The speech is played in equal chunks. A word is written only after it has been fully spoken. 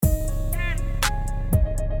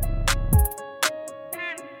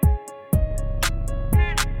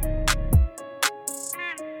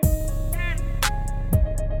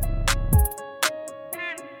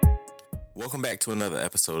Welcome back to another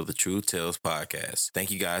episode of the True Tales Podcast.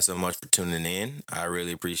 Thank you guys so much for tuning in. I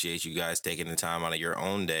really appreciate you guys taking the time out of your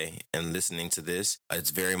own day and listening to this. It's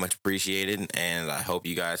very much appreciated, and I hope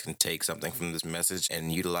you guys can take something from this message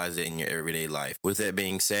and utilize it in your everyday life. With that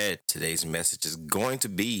being said, today's message is going to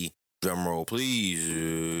be, drumroll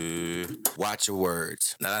please, watch your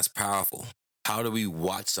words. Now that's powerful. How do we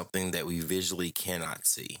watch something that we visually cannot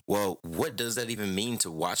see? Well, what does that even mean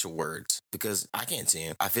to watch your words? Because I can't see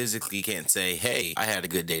them. I physically can't say, hey, I had a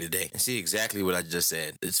good day today, and see exactly what I just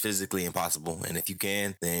said. It's physically impossible. And if you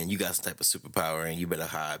can, then you got some type of superpower and you better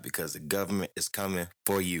hide because the government is coming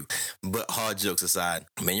for you. But all jokes aside,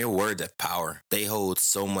 man, your words have power. They hold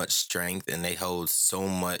so much strength and they hold so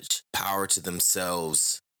much power to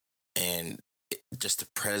themselves. And just the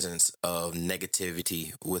presence of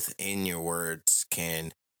negativity within your words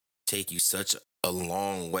can take you such a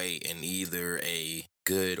long way in either a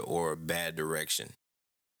good or a bad direction.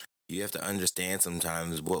 You have to understand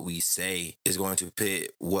sometimes what we say is going to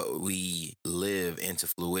put what we live into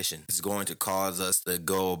fruition. It's going to cause us to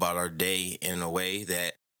go about our day in a way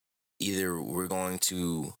that either we're going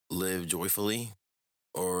to live joyfully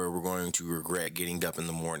or we're going to regret getting up in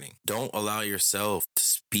the morning. Don't allow yourself to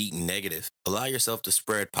speak negative. Allow yourself to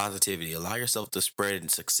spread positivity. Allow yourself to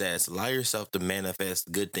spread success. Allow yourself to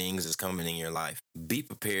manifest good things that's coming in your life. Be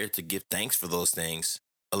prepared to give thanks for those things.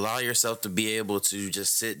 Allow yourself to be able to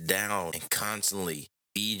just sit down and constantly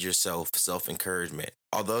feed yourself self-encouragement.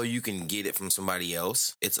 Although you can get it from somebody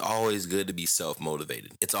else, it's always good to be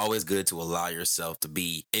self-motivated. It's always good to allow yourself to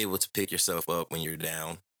be able to pick yourself up when you're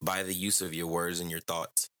down by the use of your words and your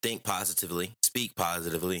thoughts. Think positively, speak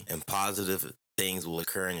positively, and positive things will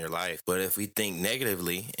occur in your life. But if we think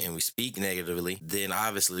negatively and we speak negatively, then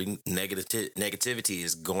obviously negativity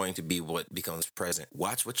is going to be what becomes present.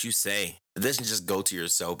 Watch what you say. It doesn't just go to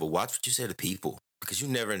yourself, but watch what you say to people, because you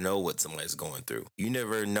never know what somebody's going through. You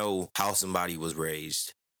never know how somebody was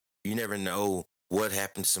raised. You never know what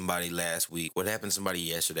happened to somebody last week, what happened to somebody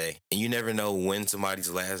yesterday, and you never know when somebody's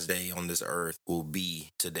last day on this earth will be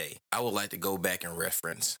today. I would like to go back and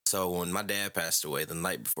reference. So when my dad passed away, the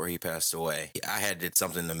night before he passed away, I had did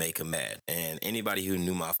something to make him mad. And anybody who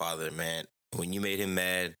knew my father, man, when you made him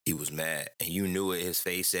mad, he was mad. And you knew it. His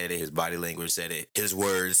face said it. His body language said it. His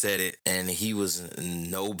words said it. And he was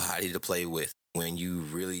nobody to play with when you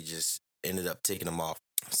really just ended up taking him off.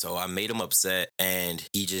 So I made him upset, and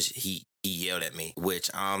he yelled at me,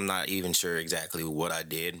 which I'm not even sure exactly what I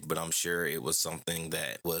did, but I'm sure it was something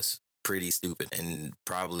that was pretty stupid and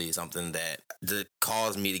probably something that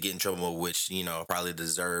caused me to get in trouble, which, probably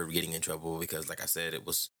deserved getting in trouble because, like I said, it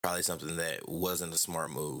was probably something that wasn't a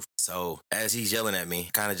smart move. So as he's yelling at me,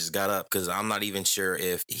 kind of just got up because I'm not even sure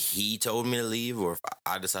if he told me to leave or if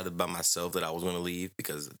I decided by myself that I was going to leave,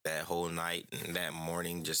 because that whole night and that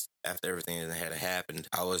morning, just after everything that had happened,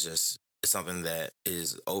 I was just, it's something that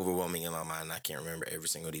is overwhelming in my mind. I can't remember every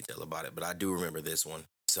single detail about it, but I do remember this one.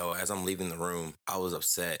 So as I'm leaving the room, I was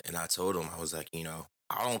upset, and I told him, I was like,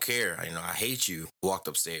 I don't care. I hate you. Walked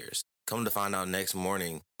upstairs. Come to find out next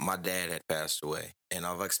morning, my dad had passed away. And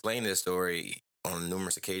I've explained this story on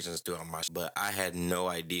numerous occasions throughout my show, but I had no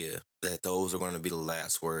idea that those are going to be the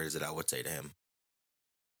last words that I would say to him.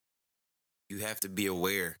 You have to be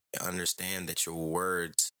aware and understand that your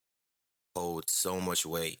words hold so much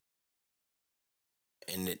weight.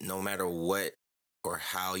 And that no matter what or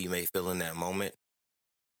how you may feel in that moment,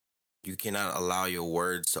 you cannot allow your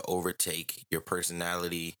words to overtake your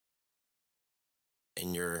personality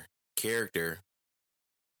and your character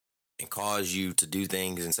and cause you to do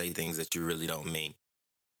things and say things that you really don't mean.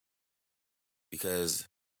 Because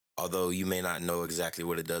although you may not know exactly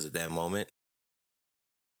what it does at that moment,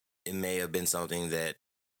 it may have been something that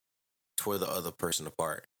tore the other person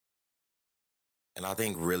apart. And I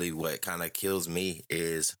think really what kind of kills me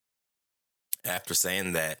is, after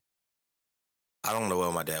saying that, I don't know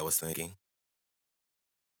what my dad was thinking.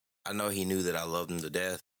 I know he knew that I loved him to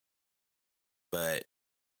death, but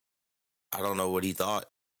I don't know what he thought.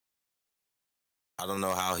 I don't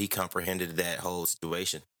know how he comprehended that whole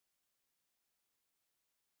situation.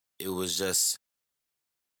 It was just,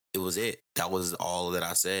 it was it. That was all that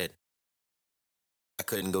I said. I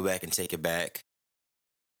couldn't go back and take it back.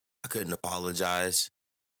 I couldn't apologize.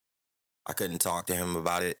 I couldn't talk to him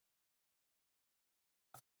about it.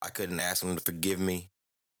 I couldn't ask him to forgive me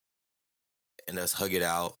and us hug it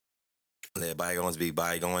out. Let bygones be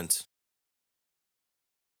bygones.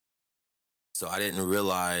 So I didn't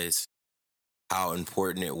realize how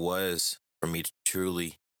important it was for me to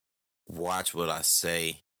truly watch what I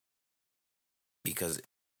say, because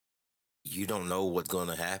you don't know what's going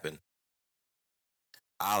to happen.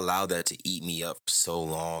 I allowed that to eat me up for so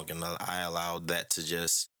long, and I allowed that to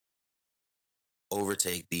just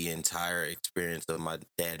overtake the entire experience of my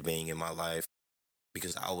dad being in my life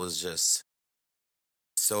because I was just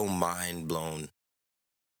so mind blown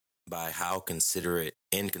by how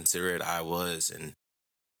inconsiderate I was and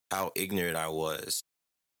how ignorant I was,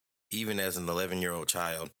 even as an 11-year-old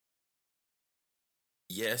child.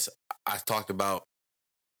 Yes, I talked about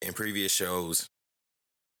in previous shows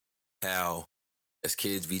how as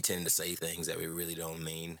kids we tend to say things that we really don't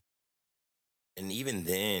mean. And even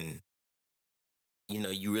then,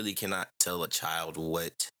 you really cannot tell a child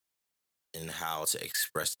what and how to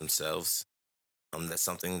express themselves. That's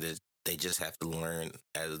something that they just have to learn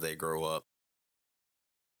as they grow up.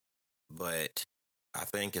 But I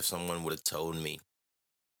think if someone would have told me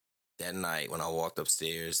that night when I walked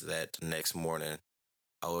upstairs that the next morning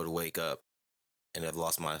I would wake up and have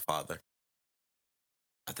lost my father,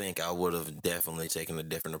 I think I would have definitely taken a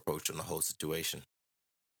different approach on the whole situation.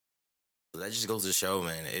 So that just goes to show,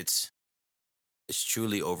 man, it's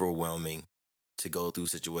truly overwhelming to go through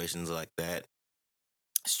situations like that.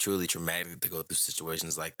 It's truly traumatic to go through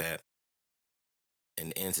situations like that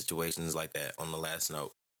and end situations like that on the last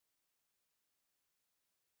note.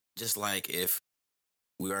 Just like if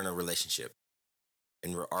we are in a relationship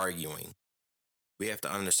and we're arguing, we have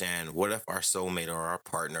to understand what if our soulmate or our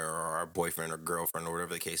partner or our boyfriend or girlfriend or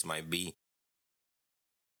whatever the case might be,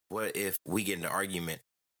 what if we get in an argument,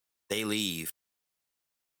 they leave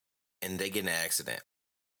and they get in an accident?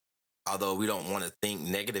 Although we don't want to think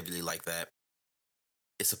negatively like that,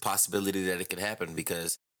 it's a possibility that it could happen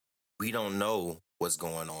because we don't know what's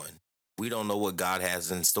going on. We don't know what God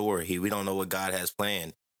has in store here. We don't know what God has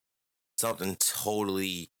planned. Something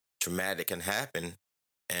totally traumatic can happen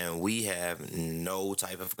and we have no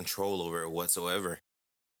type of control over it whatsoever.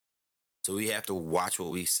 So we have to watch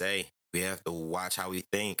what we say. We have to watch how we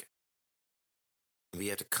think. We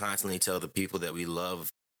have to constantly tell the people that we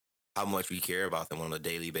love how much we care about them on a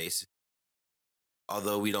daily basis.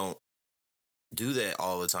 Although we don't do that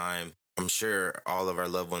all the time, I'm sure all of our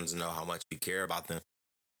loved ones know how much we care about them.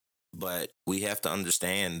 But we have to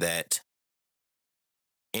understand that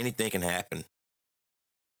anything can happen.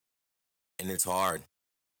 And it's hard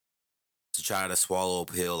to try to swallow a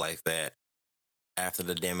pill like that after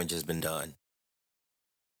the damage has been done.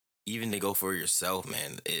 Even to go for yourself,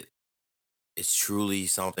 man, it's truly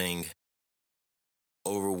something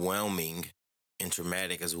overwhelming and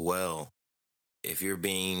traumatic as well. If you're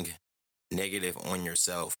being negative on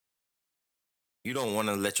yourself, you don't want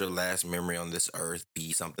to let your last memory on this earth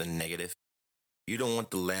be something negative. You don't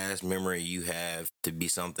want the last memory you have to be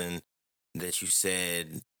something that you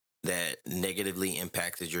said that negatively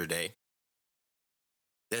impacted your day.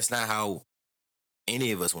 That's not how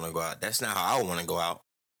any of us want to go out. That's not how I want to go out.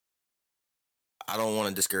 I don't want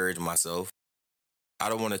to discourage myself. I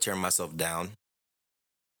don't want to tear myself down.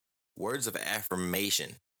 Words of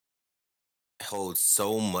affirmation hold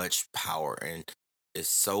so much power and is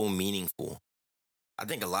so meaningful. I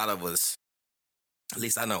think a lot of us, at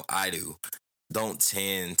least I know I do, don't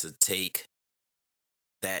tend to take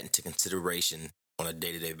that into consideration on a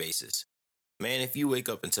day to day basis. Man, if you wake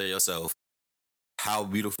up and tell yourself how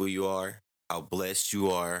beautiful you are, how blessed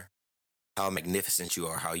you are, how magnificent you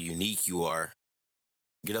are, how unique you are,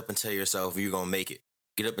 get up and tell yourself you're going to make it.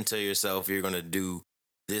 Get up and tell yourself you're going to do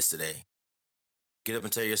this today. Get up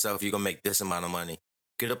and tell yourself you're going to make this amount of money.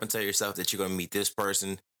 Get up and tell yourself that you're going to meet this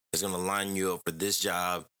person that's going to line you up for this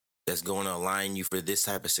job, that's going to align you for this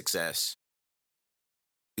type of success.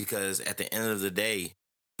 Because at the end of the day,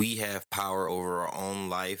 we have power over our own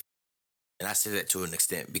life. And I say that to an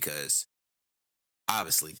extent because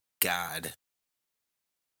obviously God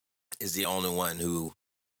is the only one who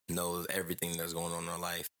knows everything that's going on in our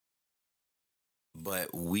life.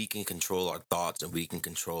 But we can control our thoughts and we can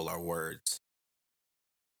control our words.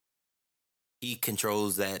 He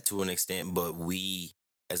controls that to an extent, but we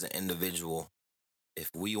as an individual, if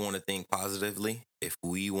we want to think positively, if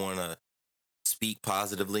we want to speak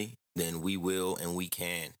positively, then we will and we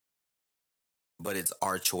can. But it's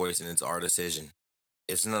our choice and it's our decision.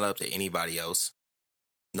 It's not up to anybody else.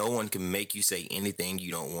 No one can make you say anything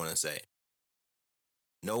you don't want to say.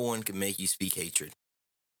 No one can make you speak hatred.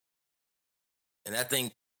 And I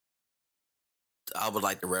think I would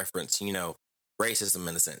like to reference, racism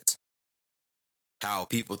in a sense. How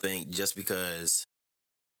people think just because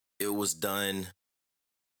it was done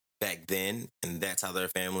back then and that's how their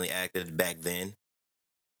family acted back then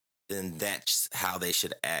that's how they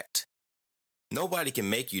should act. Nobody can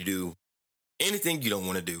make you do anything you don't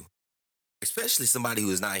want to do, especially somebody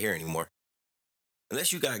who is not here anymore.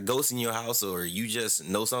 Unless you got ghosts in your house or you just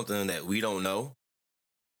know something that we don't know,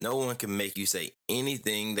 No one can make you say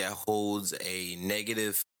anything that holds a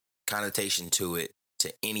negative connotation to it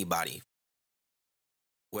to anybody,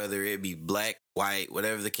 whether it be black, white,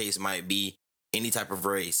 whatever the case might be, any type of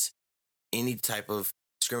race, any type of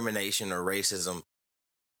discrimination or racism.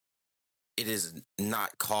 It is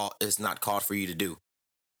not called. It's not called for you to do.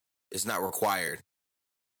 It's not required.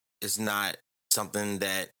 It's not something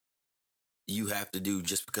that you have to do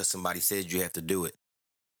just because somebody says you have to do it.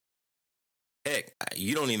 Heck,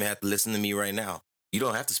 you don't even have to listen to me right now. You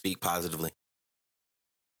don't have to speak positively.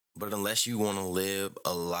 But unless you want to live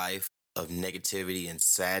a life of negativity and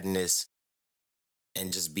sadness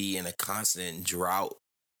and just be in a constant drought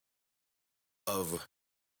of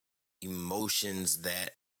emotions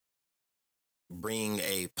that bring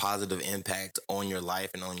a positive impact on your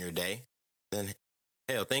life and on your day, then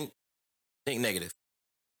hell, think negative.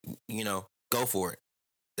 Go for it.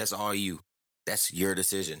 That's all you. That's your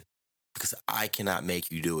decision. Because I cannot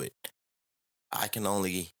make you do it. I can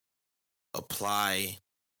only apply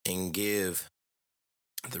and give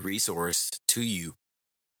the resource to you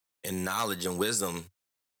and knowledge and wisdom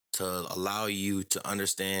to allow you to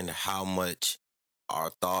understand how much our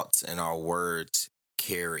thoughts and our words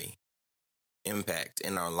carry impact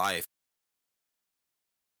in our life.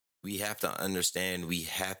 We have to understand we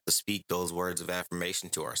have to speak those words of affirmation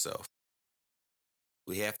to ourselves.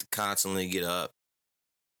 We have to constantly get up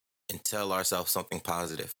and tell ourselves something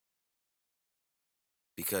positive.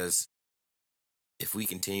 Because if we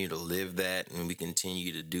continue to live that and we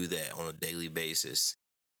continue to do that on a daily basis,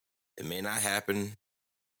 it may not happen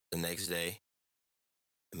the next day.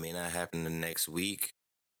 It may not happen the next week,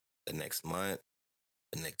 the next month,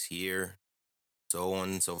 the next year, so on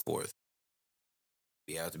and so forth.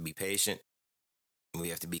 We have to be patient and we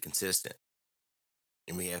have to be consistent.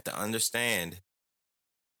 And we have to understand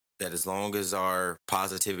that as long as our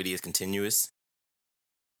positivity is continuous,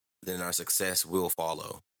 then our success will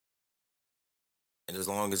follow. And as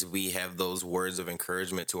long as we have those words of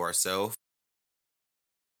encouragement to ourselves,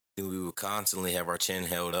 then we will constantly have our chin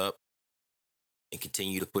held up and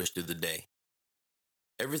continue to push through the day.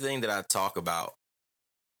 Everything that I talk about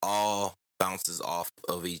all bounces off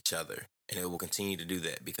of each other, and it will continue to do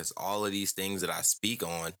that because all of these things that I speak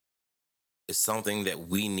on is something that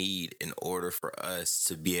we need in order for us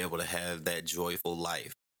to be able to have that joyful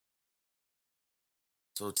life.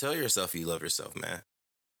 So tell yourself you love yourself, man.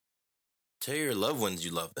 Tell your loved ones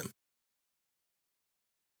you love them.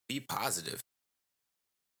 Be positive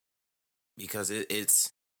because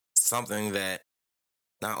it's something that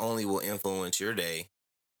not only will influence your day,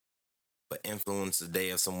 but influence the day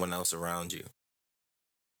of someone else around you.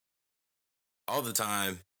 All the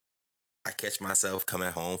time, I catch myself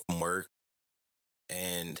coming home from work,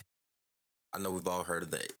 and I know we've all heard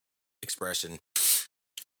of the expression,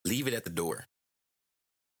 leave it at the door.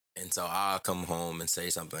 And so I'll come home and say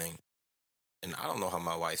something, and I don't know how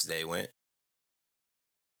my wife's day went.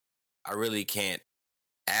 I really can't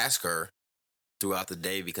ask her throughout the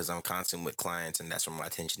day because I'm constant with clients, and that's where my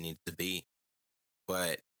attention needs to be.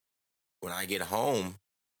 But when I get home,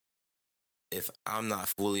 if I'm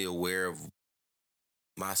not fully aware of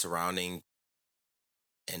my surrounding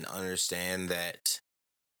and understand that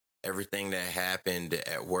everything that happened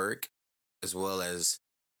at work, as well as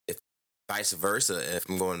if vice versa, if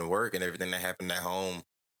I'm going to work and everything that happened at home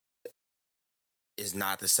is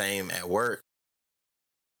not the same at work,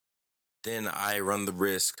 then I run the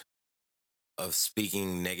risk of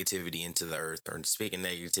speaking negativity into the earth or speaking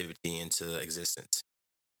negativity into existence.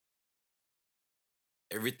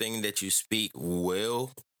 Everything that you speak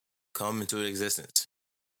will come into existence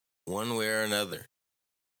one way or another,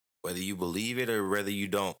 whether you believe it or whether you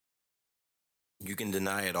don't. You can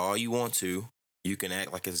deny it all you want to. You can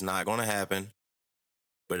act like it's not going to happen.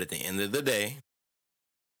 But at the end of the day,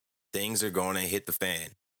 things are going to hit the fan.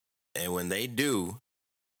 And when they do,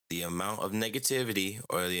 the amount of negativity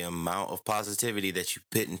or the amount of positivity that you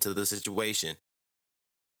put into the situation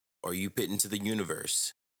or you put into the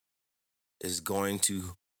universe is going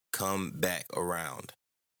to come back around.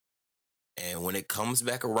 And when it comes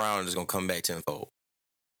back around, it's going to come back tenfold.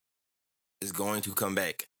 It's going to come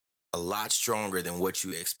back a lot stronger than what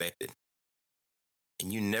you expected.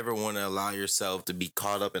 And you never want to allow yourself to be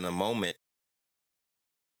caught up in a moment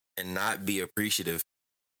and not be appreciative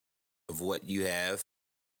of what you have,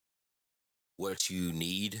 what you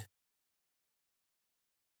need,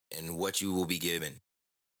 and what you will be given.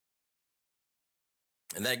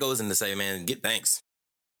 And that goes into say, man, get thanks.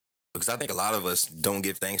 Because I think a lot of us don't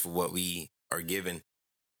give thanks for what we are given.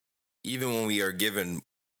 Even when we are given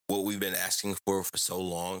what we've been asking for so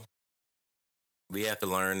long, we have to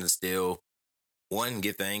learn to still one,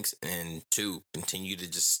 give thanks, and two, continue to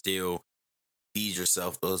just still feed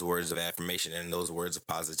yourself those words of affirmation and those words of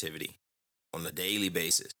positivity on a daily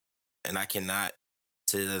basis. And I cannot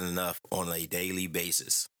say that enough, on a daily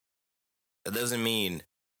basis. That doesn't mean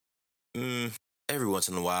every once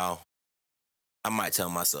in a while I might tell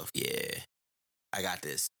myself, yeah, I got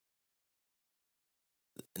this.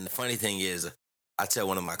 And the funny thing is, I tell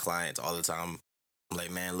one of my clients all the time, I'm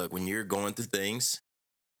like, man, look, when you're going through things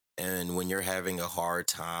and when you're having a hard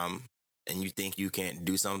time and you think you can't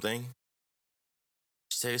do something,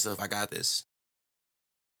 just tell yourself, I got this.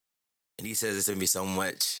 And he says it to me so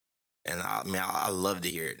much. And I love to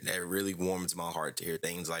hear it. That really warms my heart to hear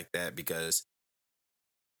things like that, because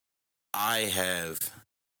I have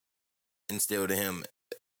instilled in him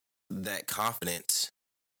that confidence.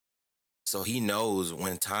 So he knows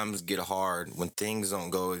when times get hard, when things don't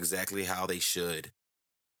go exactly how they should,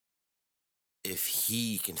 if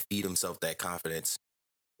he can feed himself that confidence,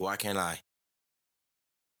 why can't I?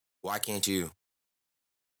 Why can't you?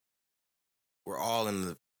 We're all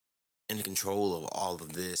in control of all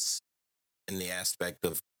of this, in the aspect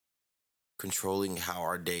of controlling how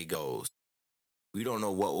our day goes. We don't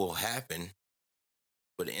know what will happen,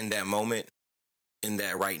 but in that moment, in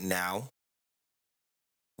that right now,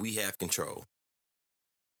 we have control.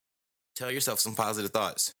 Tell yourself some positive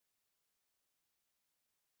thoughts.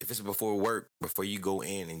 If it's before work, before you go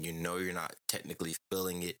in and you know you're not technically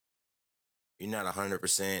feeling it, you're not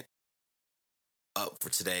 100% up for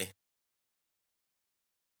today,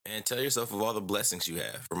 and tell yourself of all the blessings you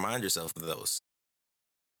have. Remind yourself of those.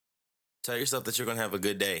 Tell yourself that you're going to have a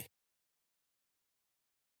good day.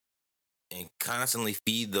 And constantly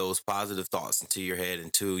feed those positive thoughts into your head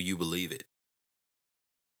until you believe it.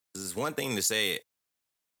 This is one thing to say it,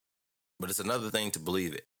 but it's another thing to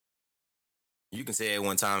believe it. You can say it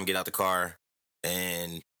one time, get out the car,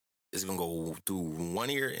 and it's going to go through one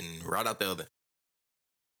ear and right out the other.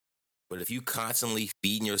 But if you constantly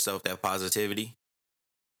feeding yourself that positivity,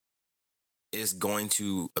 it's going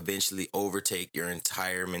to eventually overtake your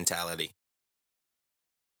entire mentality.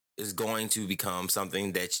 It's going to become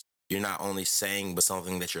something that you're not only saying, but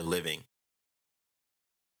something that you're living.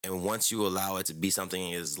 And once you allow it to be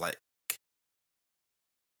something is like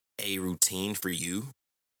a routine for you,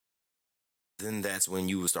 then that's when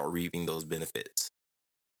you will start reaping those benefits.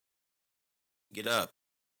 Get up,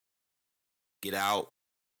 get out,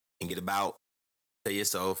 and get about. Tell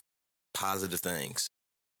yourself positive things.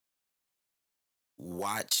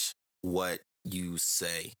 Watch what you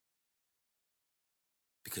say,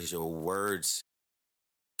 because your words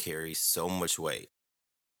carry so much weight.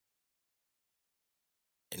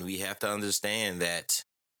 And we have to understand that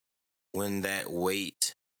when that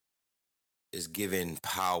weight is given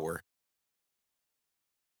power,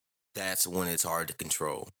 that's when it's hard to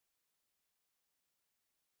control.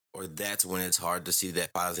 Or that's when it's hard to see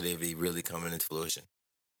that positivity really coming into fruition.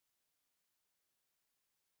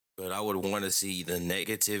 But I would want to see the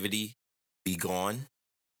negativity be gone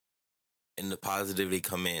and the positivity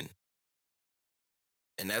come in.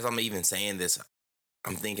 And as I'm even saying this,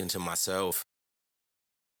 I'm thinking to myself,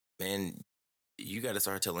 man, you got to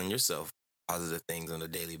start telling yourself positive things on a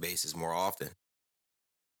daily basis more often.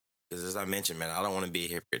 Because as I mentioned, man, I don't want to be a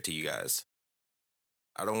hypocrite to you guys.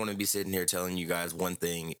 I don't want to be sitting here telling you guys one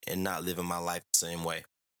thing and not living my life the same way.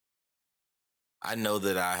 I know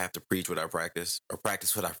that I have to preach what I practice, or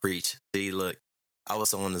practice what I preach. See, look, I was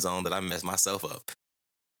so in the zone that I messed myself up.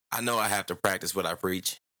 I know I have to practice what I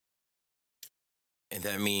preach. And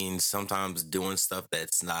that means sometimes doing stuff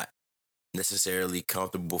that's not necessarily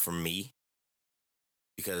comfortable for me,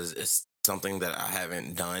 because it's something that I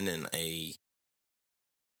haven't done in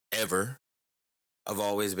ever. I've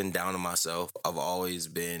always been down on myself. I've always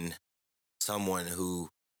been someone who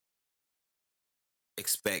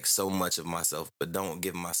expects so much of myself, but don't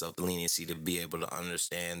give myself the leniency to be able to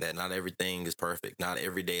understand that not everything is perfect. Not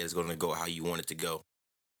every day is going to go how you want it to go.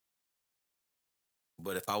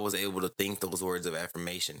 But if I was able to think those words of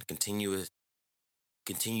affirmation, continue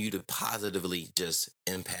to positively just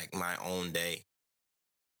impact my own day,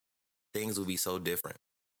 things will be so different.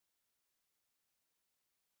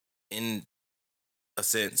 In a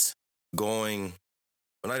sense, living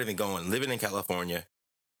in California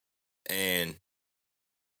and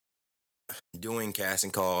doing casting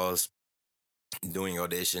calls, doing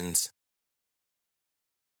auditions.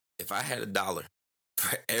 If I had $1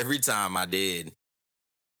 for every time I did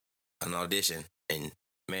an audition, and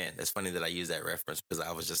man, that's funny that I use that reference because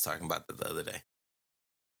I was just talking about that the other day.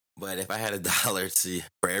 But if I had $1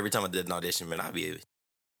 for every time I did an audition, man, I'd be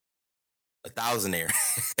a thousandaire.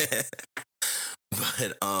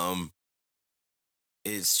 But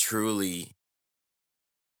it's truly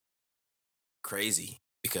crazy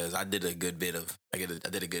because I did a good bit of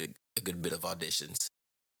auditions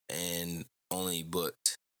and only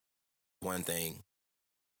booked one thing.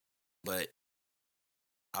 But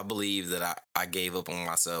I believe that I gave up on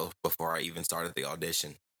myself before I even started the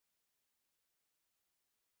audition.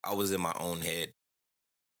 I was in my own head.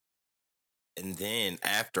 And then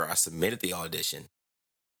after I submitted the audition,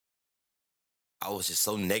 I was just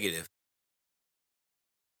so negative.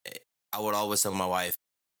 Eh, I would always tell my wife,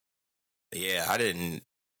 "Yeah, I didn't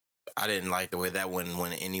like the way that one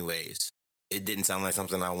went anyways. It didn't sound like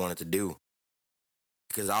something I wanted to do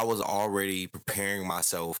because I was already preparing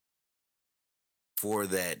myself for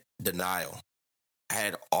that denial. I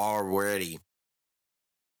had already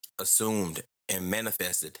assumed and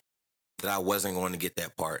manifested that I wasn't going to get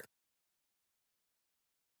that part.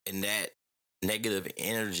 And that negative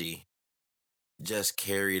energy just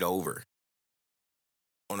carried over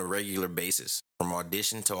on a regular basis from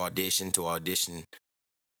audition to audition to audition.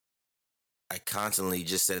 I constantly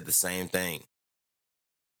just said the same thing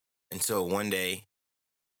until one day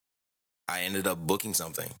I ended up booking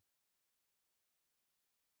something.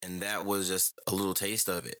 And that was just a little taste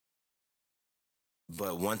of it.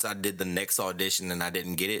 But once I did the next audition and I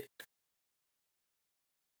didn't get it,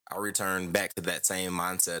 I returned back to that same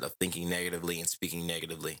mindset of thinking negatively and speaking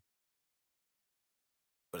negatively.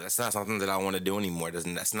 But that's not something that I want to do anymore.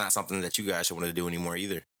 That's not something that you guys should want to do anymore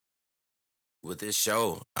either. With this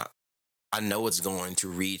show, I know it's going to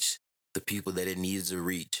reach the people that it needs to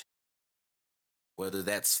reach. Whether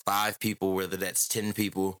that's 5 people, whether that's 10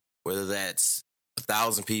 people, whether that's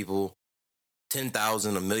 1,000 people,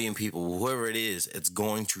 10,000, a million people, whoever it is, it's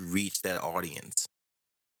going to reach that audience.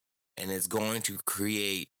 And it's going to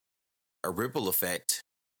create a ripple effect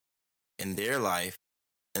in their life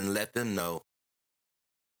and let them know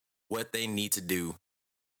what they need to do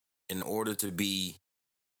in order to be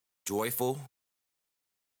joyful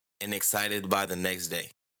and excited by the next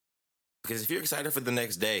day. Because if you're excited for the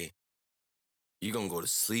next day, you're going to go to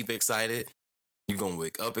sleep excited. You're going to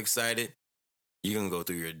wake up excited. You're going to go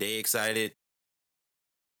through your day excited,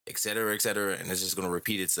 etc., etc. And it's just going to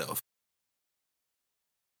repeat itself.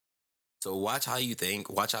 So watch how you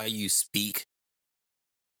think, watch how you speak,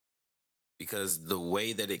 because the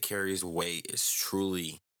way that it carries weight is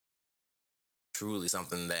truly, truly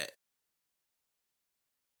something that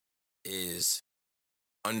is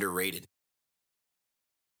underrated.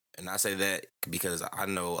 And I say that because I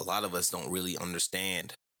know a lot of us don't really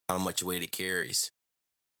understand how much weight it carries.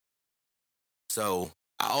 So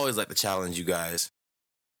I always like to challenge you guys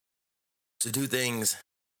to do things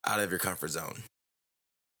out of your comfort zone.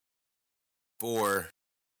 For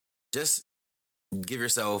just give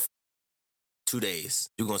yourself 2 days.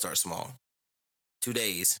 You're going to start small. 2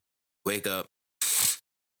 days. Wake up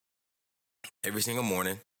every single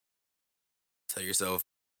morning. Tell yourself,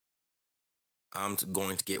 I'm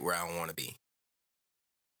going to get where I want to be.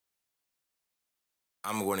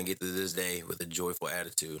 I'm going to get through this day with a joyful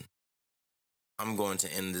attitude. I'm going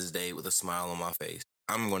to end this day with a smile on my face.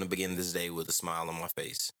 I'm going to begin this day with a smile on my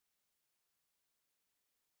face.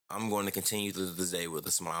 I'm going to continue through this day with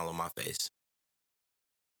a smile on my face.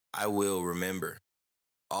 I will remember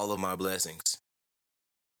all of my blessings.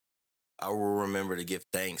 I will remember to give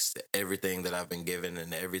thanks to everything that I've been given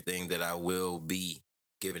and everything that I will be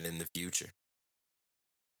given in the future.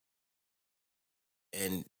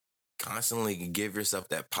 And constantly give yourself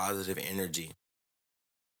that positive energy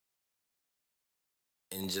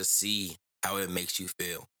and just see how it makes you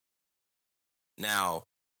feel. Now,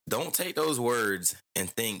 don't take those words and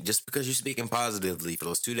think just because you're speaking positively for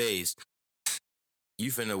those 2 days,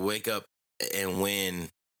 you finna wake up and win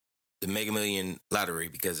the Mega Million lottery,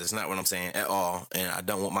 because that's not what I'm saying at all. And I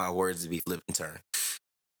don't want my words to be flipped and turned.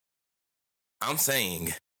 I'm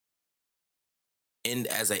saying,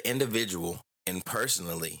 as an individual and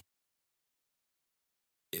personally,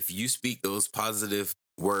 if you speak those positive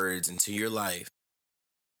words into your life,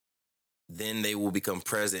 then they will become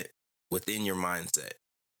present within your mindset.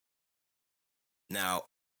 Now,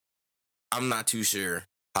 I'm not too sure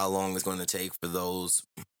how long it's going to take for those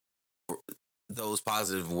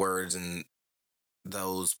positive words and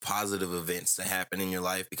those positive events to happen in your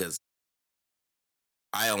life, because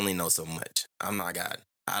I only know so much. I'm not God.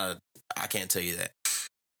 I can't tell you that.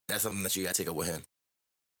 That's something that you got to take up with him.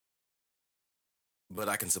 But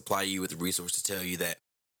I can supply you with the resource to tell you that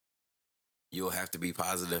you'll have to be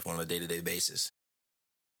positive on a day-to-day basis.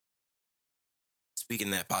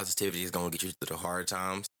 Speaking that positivity is going to get you through the hard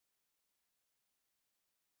times.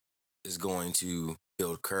 It's going to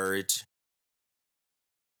build courage.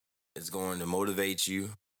 It's going to motivate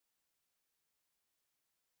you.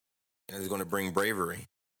 And it's going to bring bravery.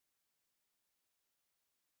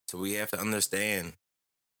 So we have to understand,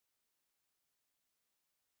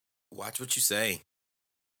 watch what you say.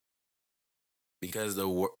 Because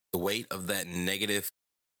the weight of that negative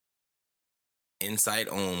insight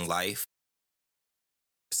on life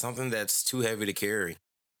is something that's too heavy to carry.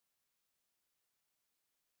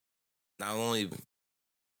 Not only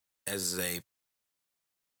as a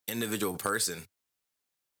individual person,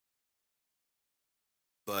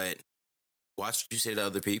 but watch what you say to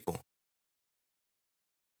other people.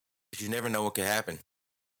 Because you never know what could happen.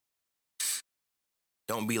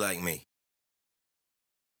 Don't be like me.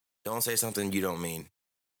 Don't say something you don't mean.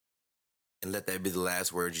 And let that be the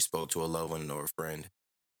last word you spoke to a loved one or a friend.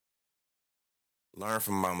 Learn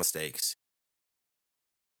from my mistakes.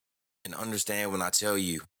 And understand when I tell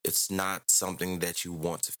you, it's not something that you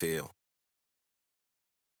want to feel.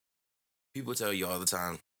 People tell you all the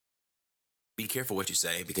time, be careful what you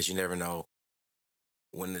say because you never know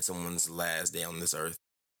when it's someone's last day on this earth.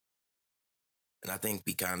 And I think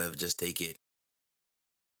we kind of just take it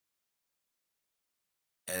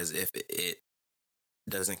as if it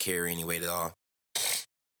doesn't carry any weight at all.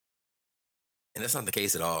 And that's not the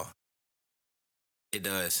case at all. It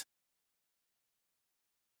does.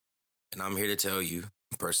 And I'm here to tell you,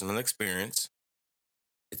 from personal experience,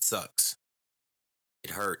 it sucks. It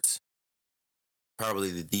hurts.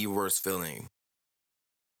 Probably the worst feeling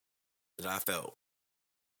that I felt.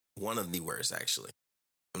 One of the worst, actually.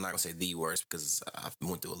 I'm not gonna say the worst because I've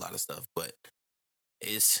went through a lot of stuff, but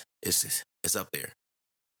it's up there.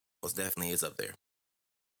 Most definitely is up there.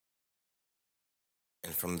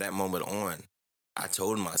 And from that moment on, I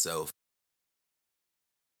told myself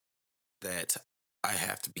that I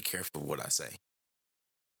have to be careful what I say.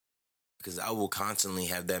 Because I will constantly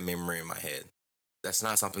have that memory in my head. That's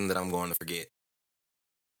not something that I'm going to forget.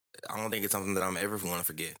 I don't think it's something that I'm ever going to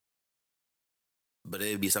forget. But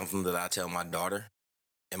it'd be something that I tell my daughter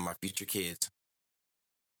and my future kids.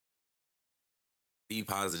 Be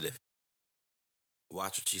positive.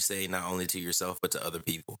 Watch what you say, not only to yourself, but to other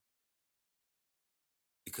people.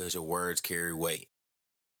 Because your words carry weight.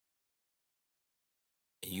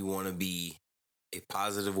 And you want to be a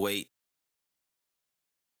positive weight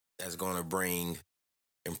that's going to bring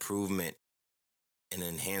improvement and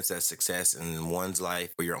enhance that success in one's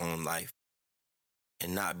life or your own life.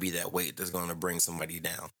 And not be that weight that's going to bring somebody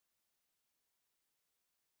down.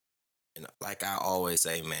 And like I always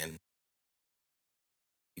say, man,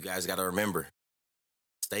 you guys got to remember,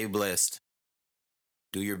 stay blessed,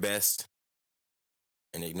 do your best,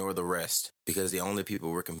 and ignore the rest. Because the only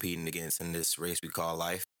people we're competing against in this race we call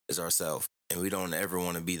life is ourselves. And we don't ever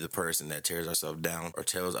want to be the person that tears ourselves down or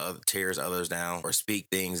tears others down or speak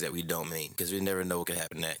things that we don't mean because we never know what could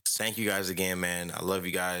happen next. Thank you guys again, man. I love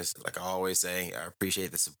you guys. Like I always say, I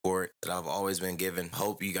appreciate the support that I've always been given.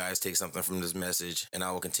 Hope you guys take something from this message, and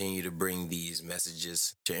I will continue to bring these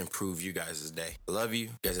messages to improve you guys' day. I love you.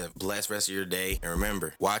 You guys have a blessed rest of your day. And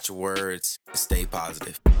remember, watch your words and stay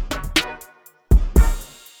positive.